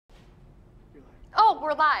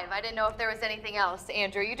we're live. I didn't know if there was anything else.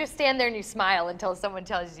 Andrew, you just stand there and you smile until someone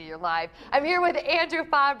tells you you're live. I'm here with Andrew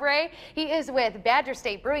Fabry. He is with Badger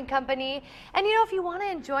State Brewing Company. And you know, if you want to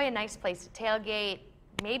enjoy a nice place to tailgate,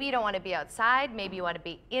 maybe you don't want to be outside, maybe you want to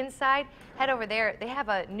be inside, head over there. They have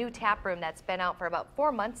a new tap room that's been out for about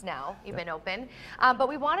 4 months now. You've been open. But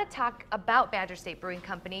we want to talk about Badger State Brewing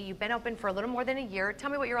Company. You've been open for a little more than a year. Tell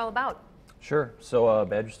me what you're all about. Sure. So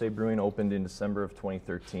Badger State Brewing opened in December of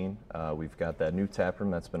 2013. We've got that new tap room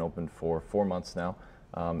that's been open for 4 months now,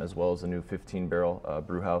 as well as a new 15-barrel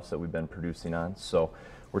brew house that we've been producing on. So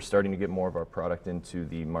we're starting to get more of our product into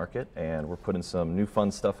the market, and we're putting some new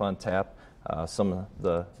fun stuff on tap. Some of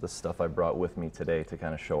the stuff I brought with me today to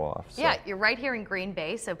kind of show off. So. Yeah, you're right here in Green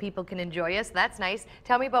Bay, so people can enjoy us. That's nice.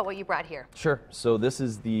 Tell me about what you brought here. Sure. So this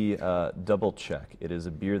is the WLUK. It is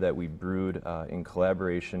a beer that we brewed in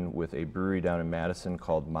collaboration with a brewery down in Madison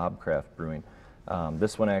called Mobcraft Brewing.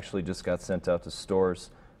 This one actually just got sent out to stores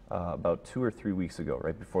about 2 or 3 weeks ago,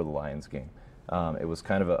 right before the Lions game. It was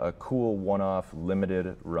kind of a cool one-off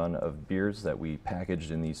limited run of beers that we packaged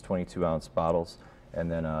in these 22-ounce bottles, and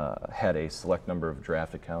then had a select number of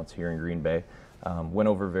draft accounts here in Green Bay. Went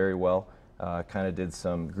over very well. Kind of did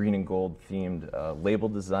some green and gold themed label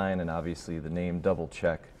design, and obviously the name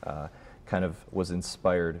WLUK kind of was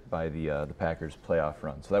inspired by the Packers playoff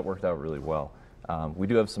run. So that worked out really well. We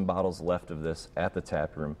do have some bottles left of this at the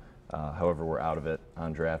tap room. However, we're out of it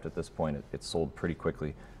on draft at this point. It sold pretty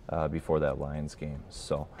quickly before that Lions game.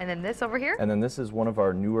 So. And then this over here? And then this is one of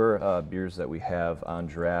our newer beers that we have on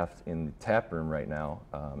draft in the tap room right now.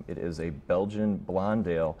 It is a Belgian blonde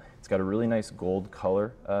ale. It's got a really nice gold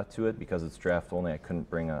color to it because it's draft only. I couldn't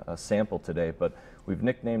bring a sample today, but we've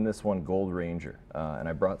nicknamed this one Gold Ranger. And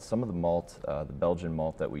I brought some of the malt, the Belgian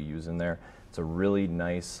malt that we use in there. It's a really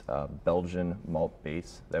nice Belgian malt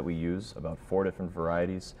base that we use, about 4 different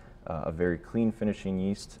varieties, a very clean finishing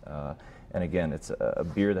yeast. And again, it's a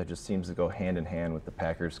beer that just seems to go hand in hand with the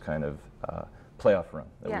Packers kind of playoff run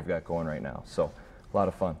that we've got going right now. So a lot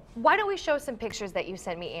of fun. Why don't we show some pictures that you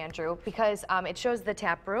sent me, Andrew, because it shows the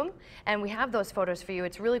tap room, and we have those photos for you.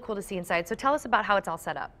 It's really cool to see inside. So tell us about how it's all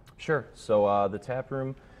set up. Sure. So the tap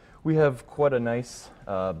room, we have quite a nice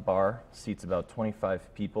bar, seats about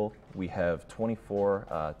 25 people. We have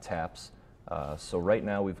 24 taps. So right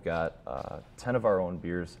now we've got 10 of our own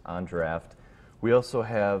beers on draft. We also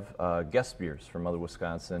have guest beers from other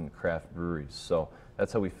Wisconsin craft breweries. So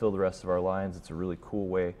that's how we fill the rest of our lines. It's a really cool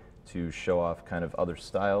way to show off kind of other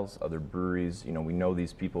styles, other breweries. You know, we know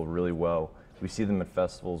these people really well. We see them at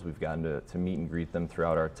festivals. We've gotten to meet and greet them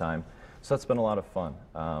throughout our time. So that's been a lot of fun.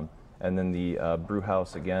 And then the brew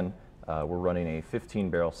house, again, we're running a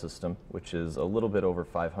 15-barrel system, which is a little bit over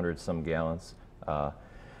 500 some gallons.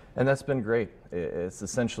 And that's been great. It's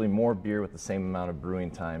essentially more beer with the same amount of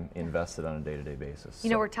brewing time invested on a day-to-day basis. You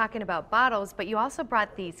know, we're talking about bottles, but you also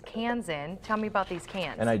brought these cans in. Tell me about these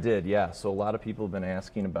cans. And I did, yeah. So a lot of people have been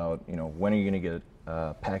asking about, you know, when are you going to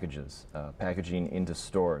get packaging into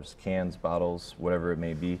stores, cans, bottles, whatever it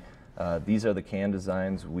may be. These are the can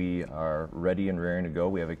designs. We are ready and raring to go.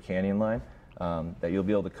 We have a canning line that you'll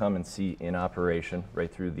be able to come and see in operation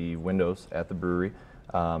right through the windows at the brewery.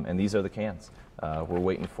 And these are the cans. We're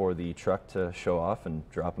waiting for the truck to show off and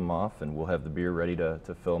drop them off, and we'll have the beer ready to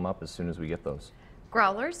fill them up as soon as we get those.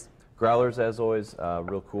 Growlers? Growlers, as always, a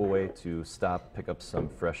real cool way to stop, pick up some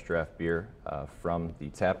fresh draft beer from the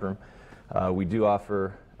tap room. We do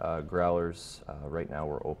offer growlers. Right now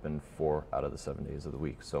we're open 4 out of the 7 days of the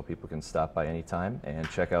week, so people can stop by any time and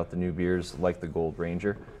check out the new beers like the Gold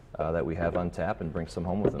Ranger that we have on tap and bring some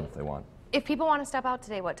home with them if they want. If people want to step out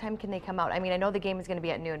today, what time can they come out? I mean, I know the game is going to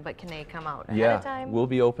be at noon, but can they come out ahead of time? We'll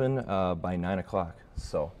be open by 9 o'clock,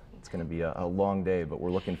 so it's going to be a long day, but we're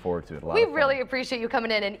looking forward to it. We really appreciate you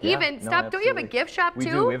coming in, and even stop. Don't you have a gift shop too? We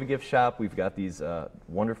do. We have a gift shop. We've got these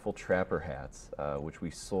wonderful trapper hats, which we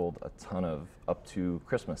sold a ton of up to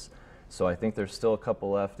Christmas. So I think there's still a couple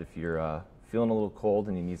left. If you're feeling a little cold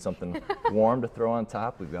and you need something warm to throw on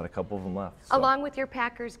top, we've got a couple of them left. So. Along with your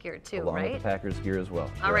Packers gear too, Along right? with the Packers gear as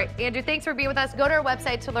well. All right, Andrew, thanks for being with us. Go to our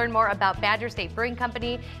website to learn more about Badger State Brewing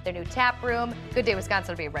Company, their new tap room. Good Day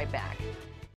Wisconsin will be right back.